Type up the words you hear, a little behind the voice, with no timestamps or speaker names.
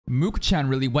Mook-chan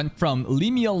really went from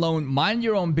leave me alone, mind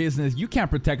your own business, you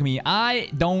can't protect me, I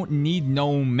don't need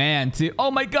no man to, oh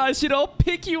my gosh, I'll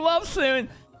pick you up soon.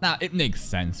 Now, it makes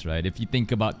sense, right? If you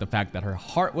think about the fact that her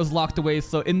heart was locked away.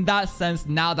 So in that sense,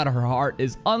 now that her heart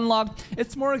is unlocked,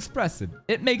 it's more expressive.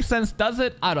 It makes sense, does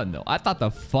it? I don't know. I thought the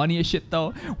funniest shit,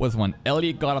 though, was when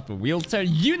Elliot got off the wheelchair.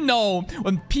 You know,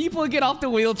 when people get off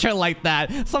the wheelchair like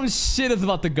that, some shit is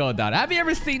about to go down. Have you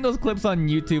ever seen those clips on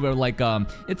YouTube where, like,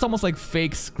 it's almost like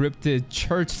fake scripted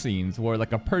church scenes where,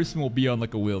 like, a person will be on,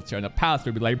 like, a wheelchair and the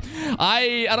pastor will be like,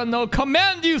 I don't know,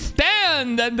 command you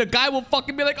stand! And the guy will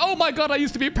fucking be like, oh my god, I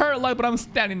used to be paralyzed, but I'm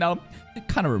standing now. It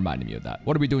kind of reminded me of that.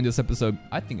 What are we doing this episode?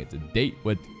 I think it's a date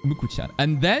with Muku-chan.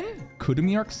 And then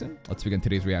Kurumi arcs in. Let's begin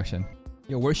today's reaction.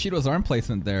 Yo, where's Shido's arm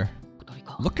placement there?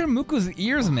 Look at Muku's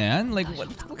ears, man. Like,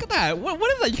 look at that. What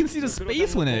is that? You can see the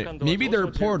space in it. Maybe they're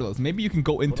portals. Maybe you can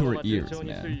go into her ears,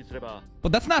 man.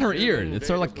 But that's not her ear. It's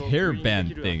her, like,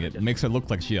 hairband thing. It makes her look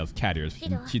like she has cat ears.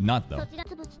 She's not, though.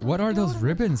 What are those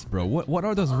ribbons, bro? What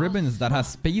are those ribbons that has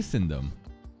space in them?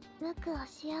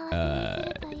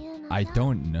 I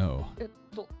don't know.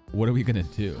 What are we gonna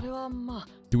do?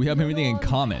 Do we have anything in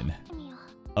common?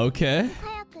 Okay.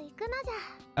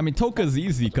 I mean, Toka's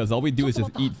easy because all we do is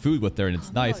just eat food with her and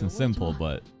it's nice and simple,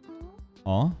 but...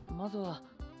 Huh?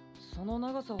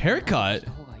 Haircut?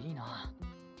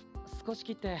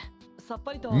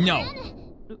 No!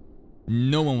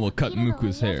 No one will cut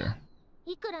Muku's hair.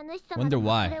 Wonder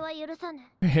why.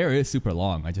 Her hair is super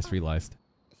long, I just realized.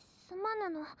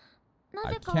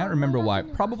 I can't remember why.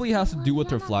 Probably has to do with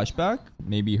her flashback.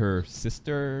 Maybe her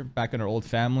sister back in her old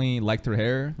family liked her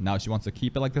hair. Now she wants to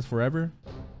keep it like this forever.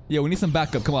 Yeah, we need some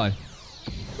backup. Come on.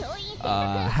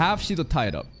 Have Shido tie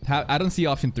it up. I don't see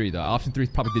option 3 though. Option 3 is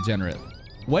probably degenerate.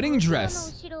 Wedding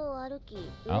dress.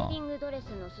 Oh.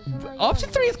 Option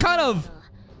 3 is kind of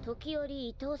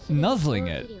nuzzling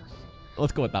it.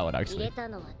 Let's go with that one actually.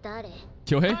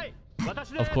 Kyohei?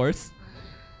 Of course.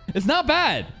 It's not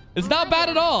bad. It's not bad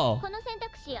at all.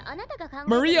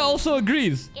 Maria also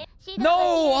agrees.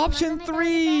 No, option 3.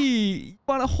 You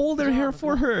want to hold her hair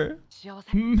for her.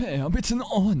 Ma'am, it's an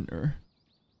honor.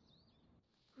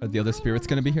 Are the other spirits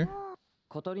going to be here?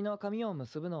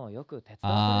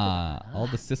 Ah, all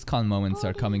the Syscon moments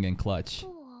are coming in clutch.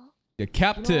 The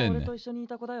captain.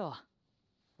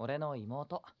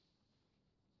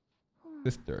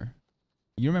 Sister.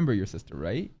 You remember your sister,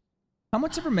 right? How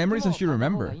much of her memories does she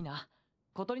remember?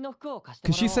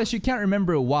 Because she says she can't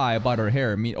remember why about her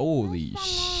hair. I mean, holy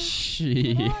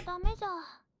shit.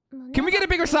 Can we get a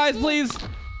bigger size, please?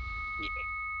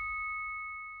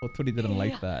 Kotori didn't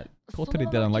like that.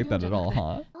 Kotori didn't like that at all,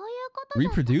 huh?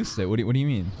 Reproduce it? What do you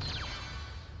mean?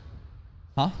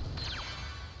 Huh?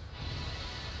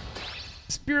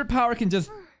 Spirit power can just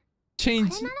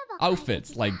change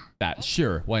outfits like that.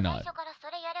 Sure, why not?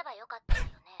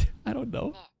 I don't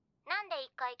know.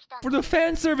 For the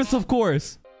fan service, of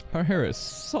course. Her hair is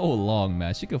so long,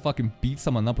 man. She could fucking beat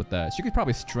someone up with that. She could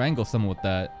probably strangle someone with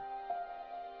that.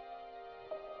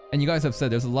 And you guys have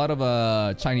said there's a lot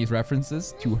of Chinese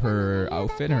references to her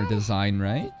outfit and her design,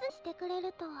 right?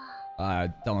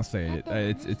 Don't say it.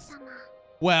 It's...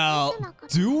 Well,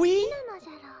 do we?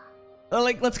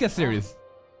 Like, let's get serious.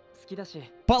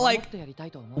 But like,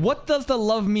 what does the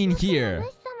love mean here?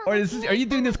 Or are you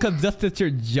doing this because just it's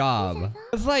your job?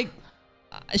 It's like...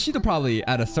 She'd probably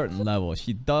at a certain level.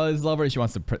 She does love her. He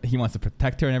wants to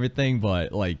protect her and everything,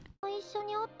 but like,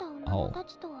 oh,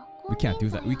 we can't do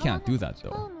that. We can't do that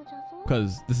though,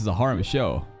 because this is a harem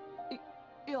show.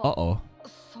 Uh-oh.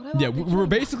 Yeah, we're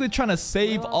basically trying to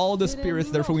save all the spirits.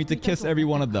 Therefore, we need to kiss every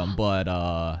one of them. But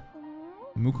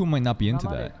Muku might not be into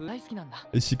that.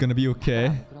 Is she gonna be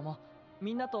okay?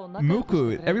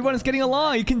 Muku, everyone is getting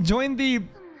along. You can join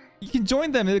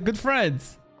them. They're good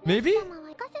friends. Maybe.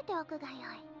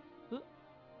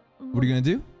 What are you gonna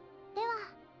do?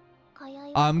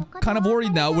 I'm kind of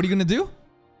worried now. What are you gonna do?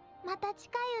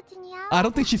 I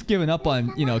don't think she's given up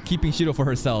on, you know, keeping Shido for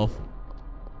herself.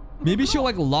 Maybe she'll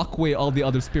like lock away all the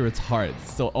other spirits'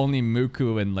 hearts, so only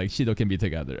Muku and like Shido can be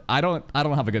together. I don't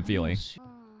have a good feeling.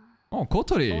 Oh,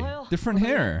 Kotori, different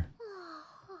hair.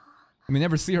 I mean,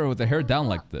 never see her with the hair down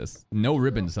like this. No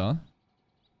ribbons, huh?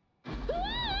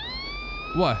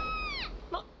 What?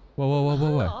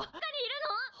 Whoa.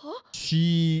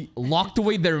 She locked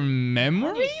away their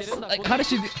memories? Like, how does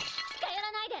she...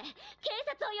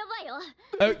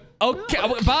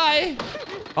 Okay, bye!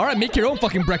 Alright, make your own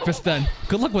fucking breakfast then.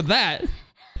 Good luck with that.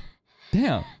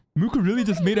 Damn. Muku really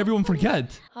just made everyone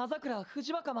forget.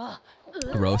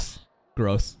 Gross.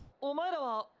 Gross.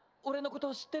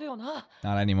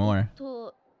 Not anymore.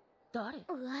 Not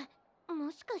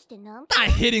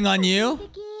hitting on you.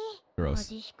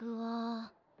 Gross.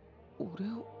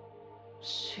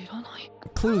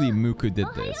 Clearly Muku did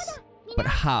this. But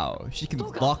how? She can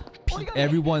lock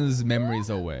everyone's memories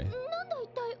away.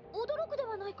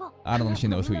 I don't think she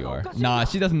knows who you are. Nah,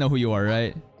 she doesn't know who you are,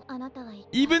 right?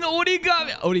 Even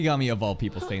Origami! Origami of all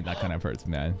people saying that kind of hurts,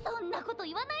 man.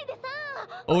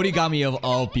 Origami of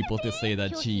all people to say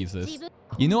that, Jesus.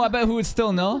 You know, I bet who would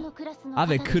still know? I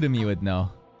bet Kurumi would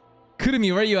know.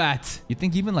 Kurumi, where you at? You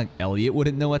think even like Elliot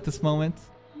wouldn't know at this moment?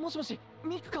 How does he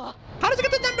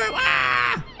get the number?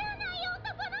 Ah!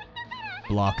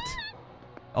 Blocked.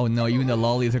 Oh no, even the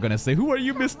lollies are gonna say, who are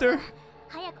you, mister?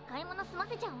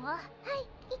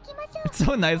 It's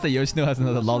so nice that Yoshino has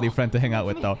another lolly friend to hang out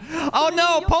with though. Oh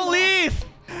no, police!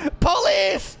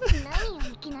 Police!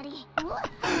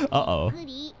 Uh-oh.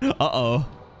 Uh-oh.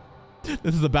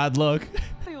 This is a bad look.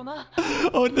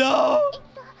 Oh no!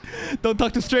 Don't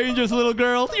talk to strangers, little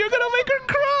girl. You're gonna make her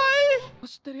cry!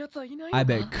 I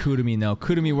bet Kurumi know.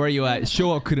 Kurumi, where are you at?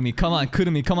 Show up, Kurumi. Come on,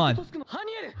 Kurumi, come on.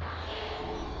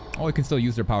 Oh, we can still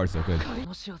use their powers so good.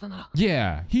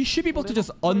 Yeah, he should be able to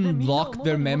just unlock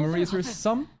their memories or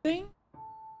something?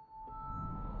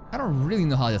 I don't really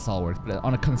know how this all works, but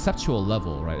on a conceptual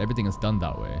level, right? Everything is done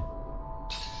that way.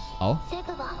 Oh?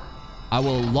 I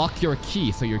will lock your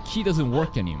key so your key doesn't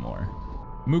work anymore.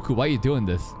 Muku, why are you doing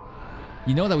this?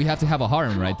 You know that we have to have a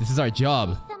harem, right? This is our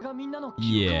job.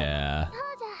 Yeah.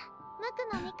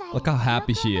 Look how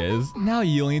happy she is. Now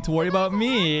you don't need to worry about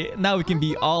me. Now we can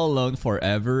be all alone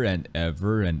forever and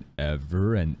ever and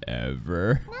ever and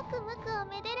ever.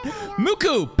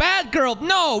 Muku! Bad girl!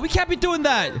 No! We can't be doing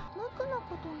that!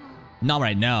 Not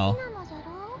right now.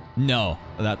 No.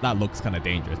 That looks kind of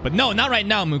dangerous. But no, not right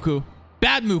now, Muku.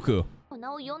 Bad Muku.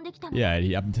 Yeah,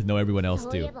 he happened to know everyone else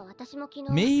too.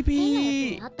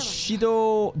 Maybe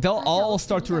Shido... They'll all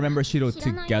start to remember Shido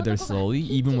together slowly,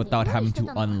 even without having to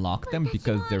unlock them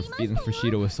because their feeling for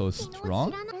Shido is so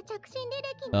strong.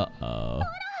 Uh-oh.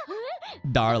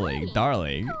 Darling,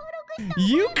 darling.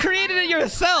 You created it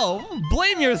yourself!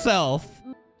 Blame yourself!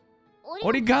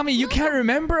 Origami, you can't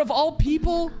remember of all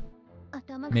people?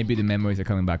 Maybe the memories are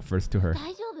coming back first to her.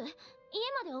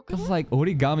 Because like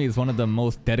Origami is one of the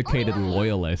most dedicated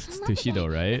loyalists to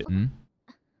Shido, right? Hmm?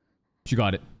 She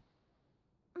got it.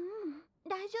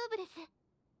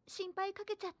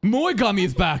 Moegami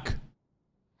is back!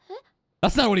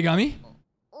 That's not Origami!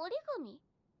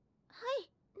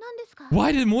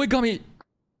 Why did Moegami...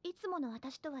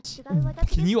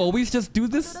 Can you always just do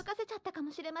this?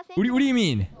 What do you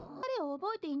mean?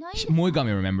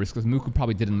 Moegami remembers because Muku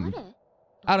probably didn't...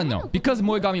 I don't know. Because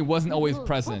Moegami wasn't always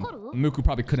present, Muku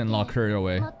probably couldn't lock her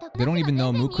away. They don't even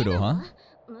know Mukuro, huh?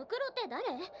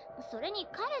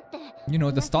 You know,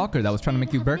 the stalker that was trying to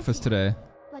make you breakfast today.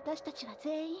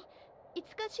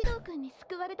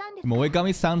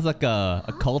 Moegami sounds like a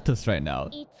cultist right now.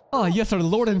 Oh yes, our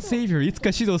Lord and Savior, Itsuka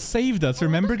Shido saved us,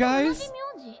 remember guys?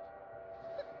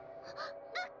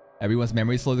 Everyone's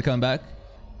memory slowly coming back.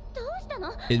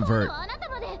 Invert.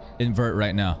 Invert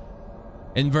right now.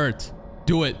 Invert.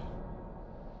 Do it.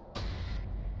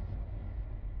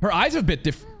 Her eyes are a bit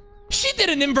different. She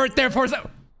did an invert there for a second.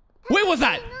 Wait, was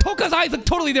that? Toka's eyes look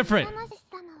totally different.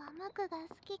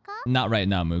 Not right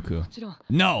now, Muku.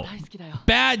 No.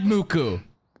 Bad Muku.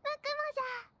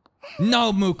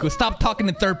 No, Muku. Stop talking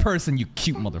in third person, you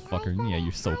cute motherfucker. Yeah,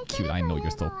 you're so cute. I know you're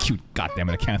so cute. God damn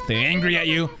it, I can't stay angry at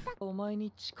you.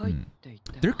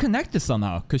 They're connected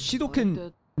somehow, because Shido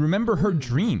can remember her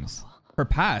dreams. Her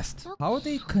past. How are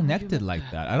they connected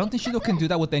like that? I don't think Shido can do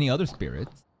that with any other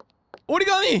spirits.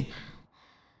 Origami!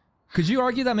 Could you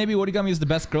argue that maybe Origami is the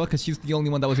best girl because she's the only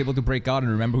one that was able to break out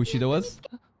and remember who Shido was?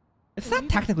 It's not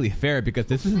technically fair because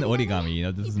this isn't Origami, you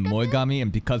know, this is Moegami, and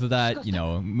because of that, you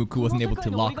know, Muku wasn't able to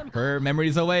lock her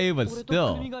memories away, but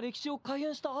still.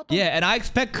 Yeah, and I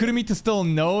expect Kurumi to still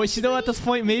know Shido at this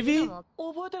point, maybe?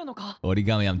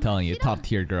 Origami, I'm telling you, top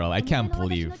tier girl. I can't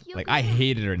believe. Like, I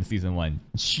hated her in season 1.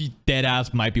 She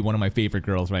deadass might be one of my favorite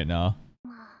girls right now.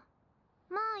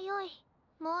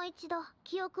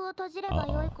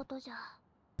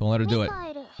 Don't let her do it.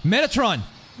 Metatron!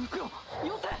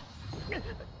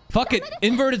 Fuck it!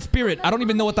 Inverted spirit! I don't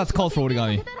even know what that's called for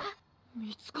Origami.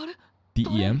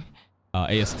 DEM?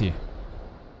 AST.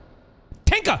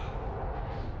 Tenka!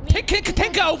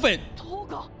 Tenka outfit!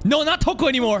 No, not Toko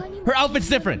anymore! Her outfit's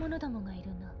different!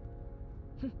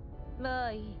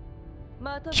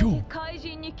 Yo!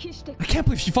 I can't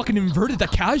believe she fucking inverted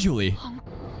that casually!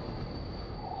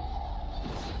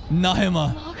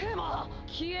 Nahema!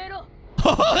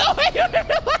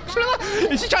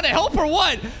 Is she trying to help or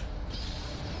what?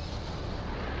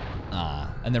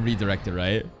 And then redirect it,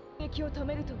 right?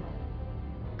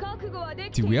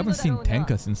 Dude, we haven't seen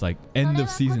Tenka since like end of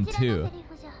season 2.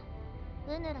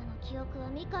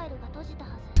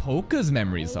 Toka's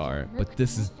memories are, but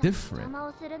this is different.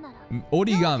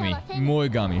 Origami,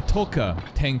 Moegami, Toka,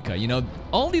 Tenka. You know,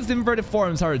 all these inverted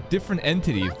forms are different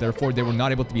entities, therefore they were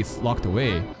not able to be locked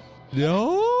away.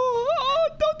 No! Oh,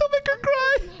 don't make her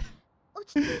cry!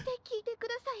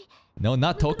 No,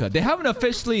 not Toka. They haven't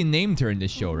officially named her in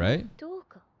this show, right?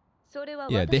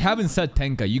 Yeah, they haven't said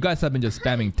Tenka. You guys have been just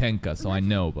spamming Tenka, so I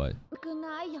know, but...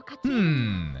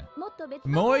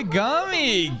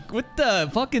 Moegami! With the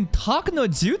fucking talk no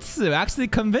jutsu actually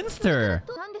convinced her.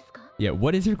 Yeah,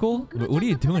 what is your goal? What are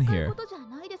you doing here?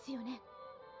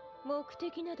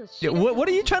 Yeah, what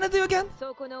are you trying to do again?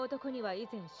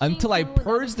 Until I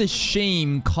purge the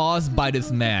shame caused by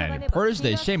this man. Purge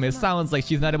the shame. It sounds like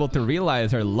she's not able to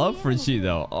realize her love for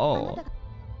Shido. Oh.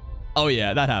 Oh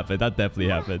yeah, that happened. That definitely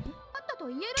happened.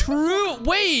 True.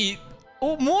 Wait.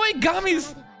 Oh,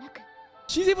 Moegami's...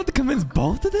 She's able to convince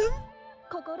both of them?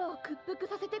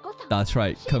 That's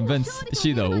right. Convince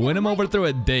Shido. Win him over through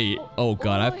a date. Oh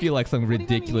god, I feel like some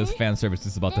ridiculous fan service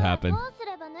is about to happen.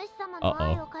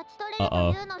 Uh-oh.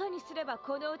 Uh-oh.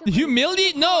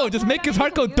 Humiliate? No! Just make his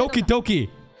heart go doki doki.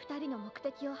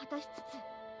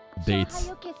 Dates.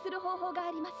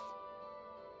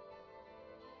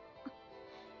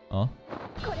 Huh?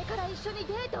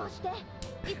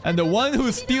 And the one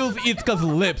who steals Itsuka's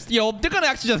lips. Yo, they're gonna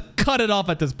actually just cut it off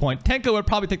at this point. Tenka would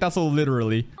probably take that so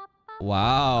literally.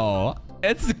 Wow.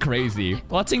 It's crazy.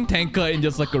 Watching Tenka in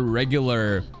just like a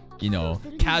regular, you know,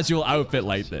 casual outfit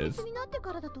like this.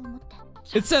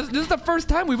 It says this is the first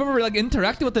time we've ever like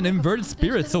interacted with an inverted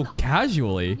spirit so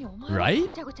casually. Right?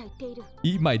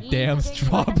 Eat my damn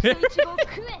strawberry.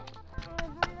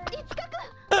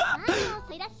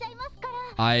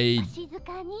 I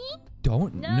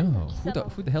don't know.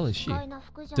 Who the hell is she?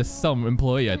 Just some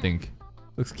employee, I think.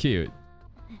 Looks cute.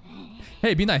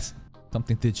 Hey, be nice.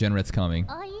 Something degenerate's coming.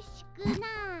 Cute!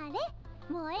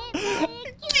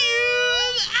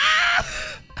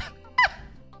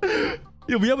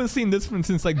 Yeah, we haven't seen this one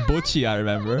since like Bochi, I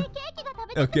remember.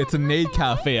 Okay, it's a maid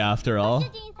cafe after all.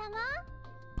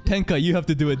 Tenka, you have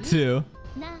to do it too.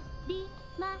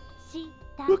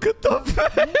 Look at the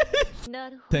face!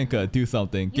 Tenka, do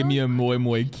something. Give me a moe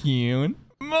moe kyun.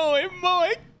 Moe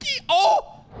moe kyun.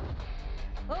 Oh!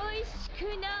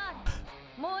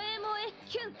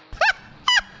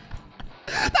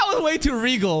 That was way too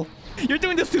regal. You're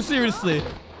doing this too seriously.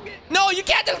 No, you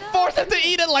can't just force him to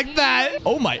eat it like that.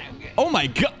 Oh my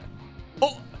god.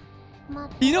 Oh.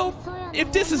 You know,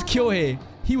 if this is Kyohei,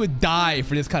 he would die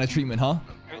for this kind of treatment, huh?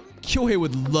 Kyohei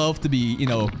would love to be, you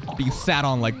know, being sat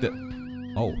on like the...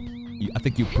 Oh, I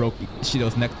think you broke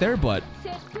Shido's neck there, but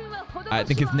I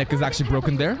think his neck is actually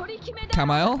broken there.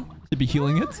 Kamael should be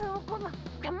healing it.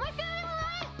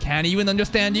 Can't even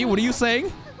understand you. What are you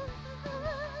saying?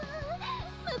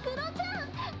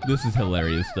 This is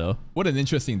hilarious, though. What an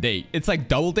interesting date. It's like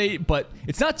double date, but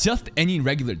it's not just any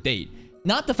regular date.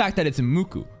 Not the fact that it's a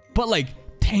Muku, but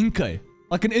like Tenka.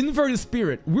 Like an inverted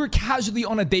spirit. We're casually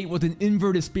on a date with an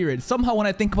inverted spirit. Somehow when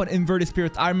I think about inverted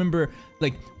spirits, I remember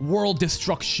like world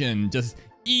destruction, just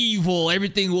evil,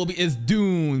 everything is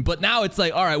doomed. But now it's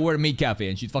like, all right, we're at a meat cafe,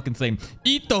 and she's fucking saying,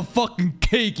 eat the fucking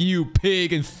cake, you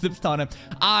pig, and sips on it.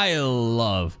 I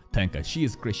love Tenka. She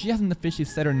is great. She hasn't officially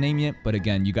said her name yet, but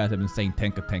again, you guys have been saying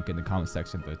Tenka in the comment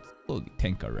section, but it's totally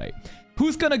Tenka, right?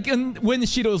 Who's gonna win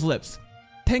Shido's lips?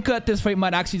 Tenka at this rate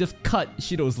might actually just cut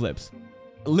Shido's lips.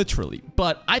 Literally.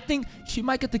 But I think she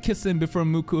might get to kiss him before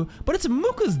Muku. But it's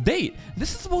Muku's date.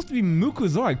 This is supposed to be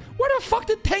Muku's arc. Where the fuck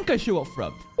did Tenka show up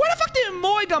from? Where the fuck did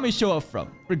Moegami show up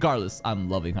from? Regardless, I'm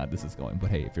loving how this is going.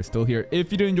 But hey, if you're still here,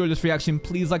 if you did enjoy this reaction,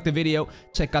 please like the video.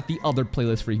 Check out the other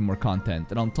playlist for even more content.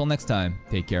 And until next time,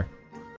 take care.